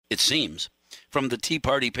it seems, from the Tea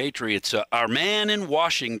Party Patriots, our man in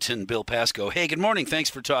Washington, Bill Pasco. Hey, good morning. Thanks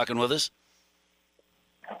for talking with us.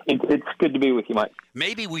 It's good to be with you, Mike.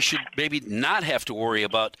 Maybe we should not have to worry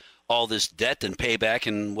about all this debt and payback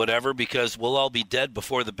and whatever, because we'll all be dead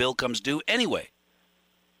before the bill comes due anyway.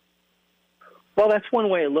 Well, that's one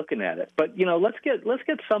way of looking at it. But, let's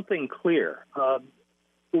get something clear.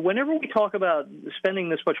 Whenever we talk about spending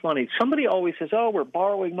this much money, somebody always says, oh, we're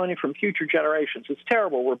borrowing money from future generations. It's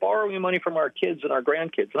terrible. We're borrowing money from our kids and our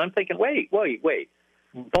grandkids. And I'm thinking, wait.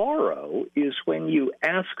 Borrow is when you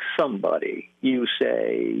ask somebody, you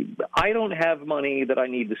say, I don't have money that I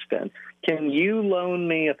need to spend. Can you loan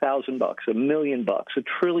me $1,000, $1 million, $1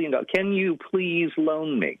 trillion? Can you please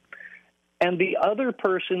loan me? And the other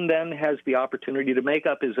person then has the opportunity to make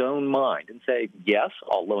up his own mind and say, yes,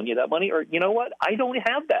 I'll loan you that money. Or, you know what? I don't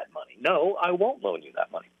have that money. No, I won't loan you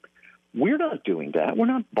that money. We're not doing that. We're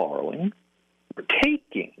not borrowing. We're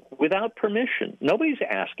taking without permission. Nobody's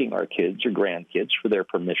asking our kids or grandkids for their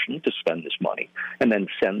permission to spend this money and then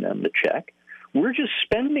send them the check. We're just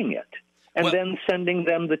spending it and then sending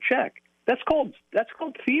them the check. That's called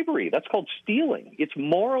thievery. That's called stealing. It's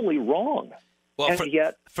morally wrong. Well,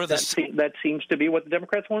 that seems to be what the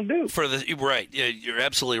Democrats want to do. Right. You're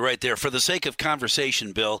absolutely right there. For the sake of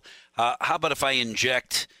conversation, Bill, how about if I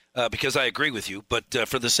inject, because I agree with you, but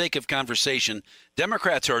for the sake of conversation,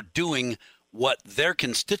 Democrats are doing what their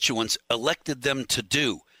constituents elected them to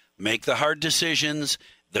do. Make the hard decisions,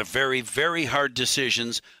 the very, very hard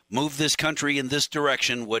decisions, move this country in this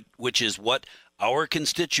direction, which is what our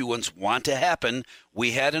constituents want to happen.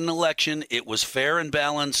 We had an election. It was fair and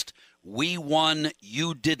balanced. We won,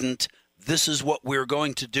 you didn't. This is what we're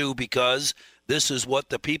going to do because this is what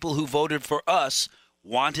the people who voted for us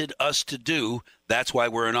wanted us to do. That's why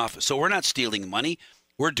we're in office. So we're not stealing money.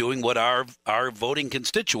 We're doing what our voting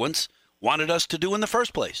constituents wanted us to do in the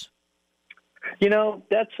first place.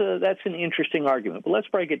 That's an interesting argument, but let's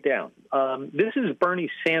break it down. This is Bernie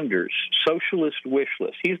Sanders' socialist wish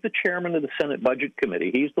list. He's the chairman of the Senate Budget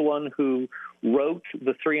Committee. He's the one who wrote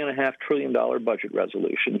the $3.5 trillion budget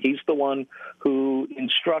resolution. He's the one who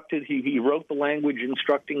instructed, he wrote the language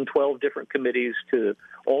instructing 12 different committees to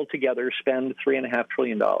altogether spend $3.5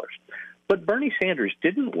 trillion. But Bernie Sanders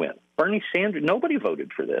didn't win. Nobody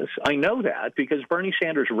voted for this. I know that because Bernie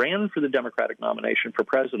Sanders ran for the Democratic nomination for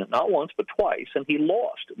president not once but twice, and he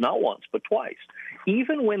lost not once but twice.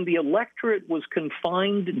 Even when the electorate was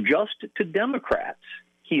confined just to Democrats,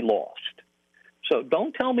 he lost. So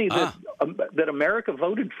don't tell me that America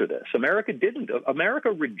voted for this. America didn't. America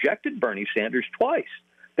rejected Bernie Sanders twice.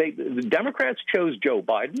 The Democrats chose Joe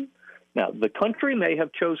Biden. Now, the country may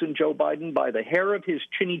have chosen Joe Biden by the hair of his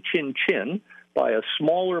chinny chin chin, by a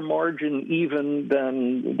smaller margin even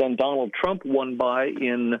than Donald Trump won by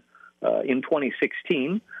in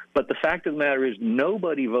 2016. But the fact of the matter is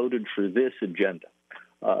nobody voted for this agenda.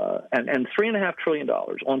 And $3.5 trillion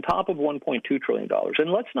on top of $1.2 trillion.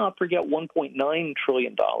 And let's not forget $1.9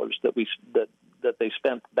 trillion that they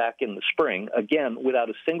spent back in the spring, again, without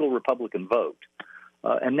a single Republican vote.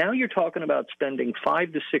 And now you're talking about spending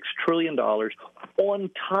 $5 to $6 trillion on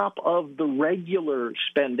top of the regular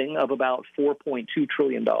spending of about $4.2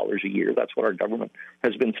 trillion a year. That's what our government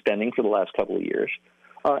has been spending for the last couple of years.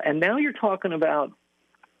 And now you're talking about,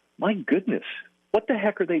 my goodness, what the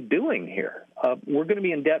heck are they doing here? We're going to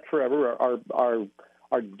be in debt forever.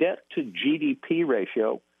 Our debt to GDP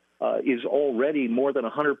ratio is already more than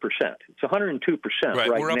 100%. It's 102% right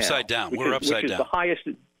now. We're upside down. We're upside down. The highest.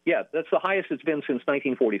 Yeah, that's the highest it's been since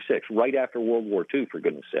 1946, right after World War II, for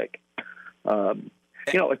goodness sake. A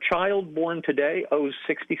child born today owes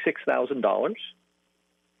 $66,000.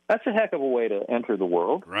 That's a heck of a way to enter the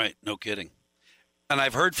world. Right, no kidding. And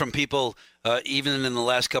I've heard from people, even in the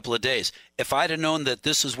last couple of days, if I'd have known that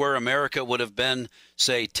this is where America would have been,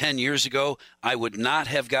 say, 10 years ago, I would not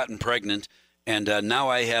have gotten pregnant. And now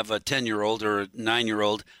I have a 10-year-old or a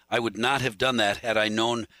 9-year-old. I would not have done that had I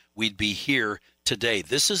known we'd be here today.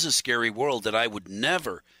 This is a scary world that I would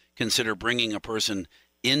never consider bringing a person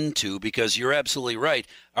into, because you're absolutely right.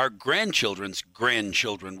 Our grandchildren's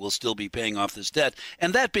grandchildren will still be paying off this debt.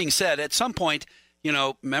 And that being said, at some point,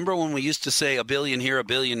 remember when we used to say $1 billion here, $1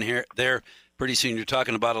 billion here, there? Pretty soon you're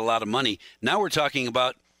talking about a lot of money. Now we're talking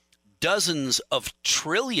about dozens of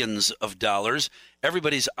trillions of dollars.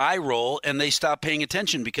 Everybody's eye roll and they stop paying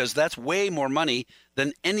attention because that's way more money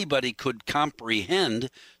than anybody could comprehend.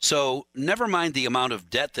 So never mind the amount of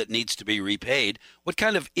debt that needs to be repaid. What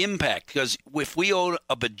kind of impact? Because if we owe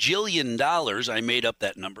 $1 bajillion, I made up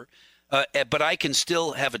that number, but I can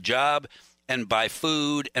still have a job and buy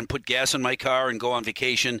food and put gas in my car and go on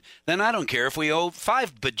vacation, then I don't care if we owe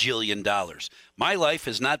 $5 bajillion. My life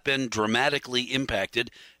has not been dramatically impacted,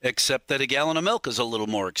 except that a gallon of milk is a little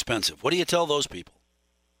more expensive. What do you tell those people?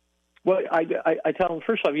 Well, I tell them,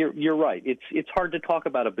 first off, you're right. It's hard to talk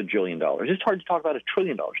about $1 bajillion. It's hard to talk about $1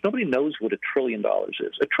 trillion. Nobody knows what $1 trillion is.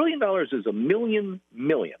 $1 trillion is a million.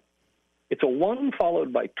 It's a 1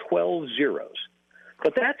 followed by 12 zeros.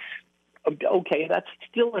 But that's okay. That's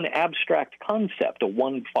still an abstract concept, a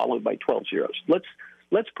 1 followed by 12 zeros. Let's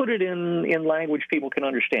put it in language people can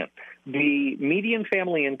understand. The median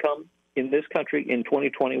family income in this country in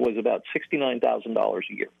 2020 was about $69,000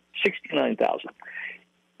 a year. $69,000.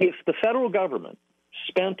 If the federal government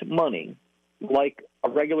spent money like a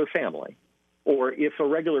regular family, or if a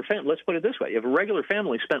regular family, let's put it this way, if a regular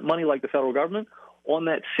family spent money like the federal government on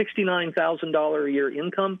that $69,000 a year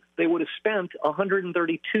income, they would have spent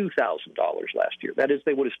 $132,000 last year. That is,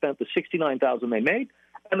 they would have spent the $69,000 they made,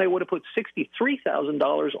 and they would have put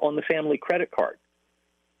 $63,000 on the family credit card.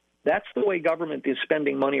 That's the way government is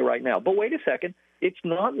spending money right now. But wait a second. It's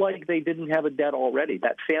not like they didn't have a debt already.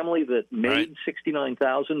 That family that made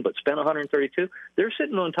 $69,000 but spent $132,000, they're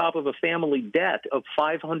sitting on top of a family debt of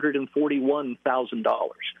 $541,000.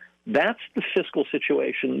 That's the fiscal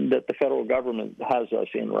situation that the federal government has us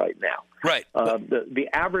in right now. Right. The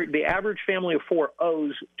average family of four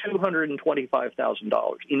owes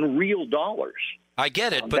 $225,000 in real dollars. I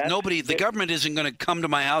get it, but the government isn't going to come to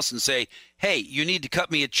my house and say, hey, you need to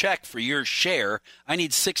cut me a check for your share. I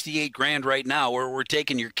need $68,000 right now, or we're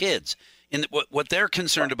taking your kids. And what they're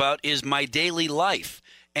concerned about is my daily life.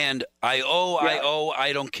 And I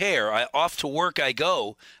don't care. Off to work I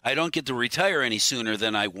go. I don't get to retire any sooner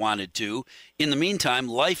than I wanted to. In the meantime,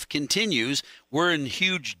 life continues. We're in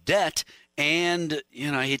huge debt. And,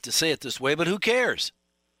 I hate to say it this way, but who cares?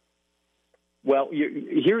 Well,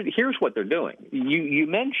 here's what they're doing. You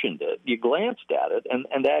mentioned it. You glanced at it, and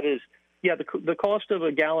that is, the cost of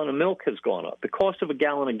a gallon of milk has gone up. The cost of a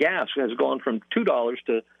gallon of gas has gone from $2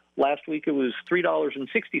 to last week it was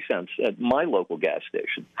 $3.60 at my local gas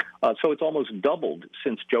station. So it's almost doubled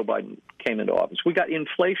since Joe Biden came into office. We got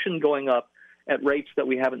inflation going up at rates that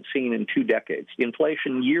we haven't seen in 2 decades.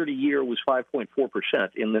 Inflation year to year was 5.4%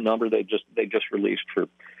 in the number they just released for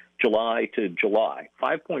July to July,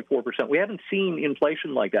 5.4%. We haven't seen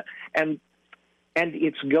inflation like that, and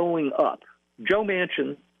it's going up. Joe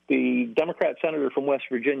Manchin, the Democrat senator from West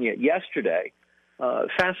Virginia, yesterday,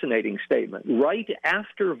 fascinating statement. Right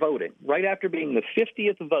after voting, right after being the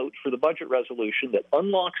 50th vote for the budget resolution that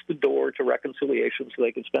unlocks the door to reconciliation so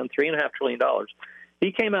they can spend $3.5 trillion,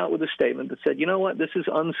 he came out with a statement that said, you know what, this is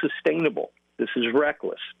unsustainable. This is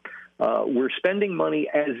reckless. We're spending money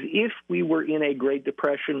as if we were in a Great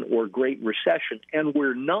Depression or Great Recession, and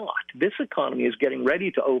we're not. This economy is getting ready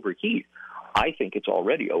to overheat. I think it's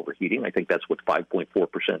already overheating. I think that's what 5.4%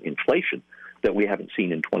 inflation that we haven't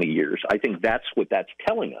seen in 20 years. I think that's what that's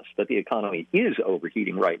telling us, that the economy is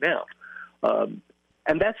overheating right now. And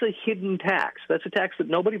that's a hidden tax. That's a tax that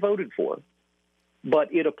nobody voted for,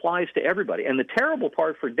 but it applies to everybody. And the terrible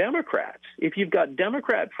part for Democrats, if you've got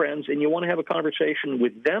Democrat friends and you want to have a conversation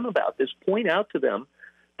with them about this, point out to them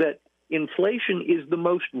that inflation is the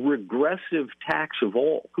most regressive tax of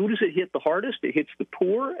all. Who does it hit the hardest? It hits the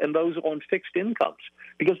poor and those on fixed incomes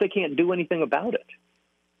because they can't do anything about it.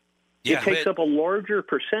 It takes up a larger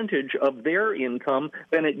percentage of their income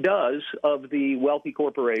than it does of the wealthy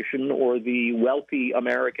corporation or the wealthy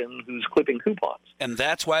American who's clipping coupons. And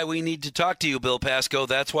that's why we need to talk to you, Bill Pasco.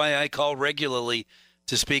 That's why I call regularly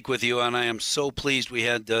to speak with you, and I am so pleased we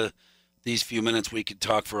had these few minutes. We could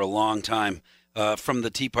talk for a long time. From the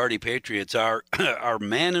Tea Party Patriots, our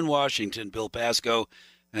man in Washington, Bill Pasco,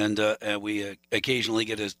 and we occasionally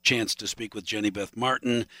get a chance to speak with Jenny Beth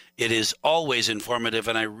Martin. It is always informative,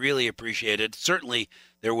 and I really appreciate it. Certainly,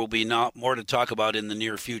 there will be more to talk about in the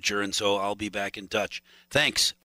near future, and so I'll be back in touch. Thanks.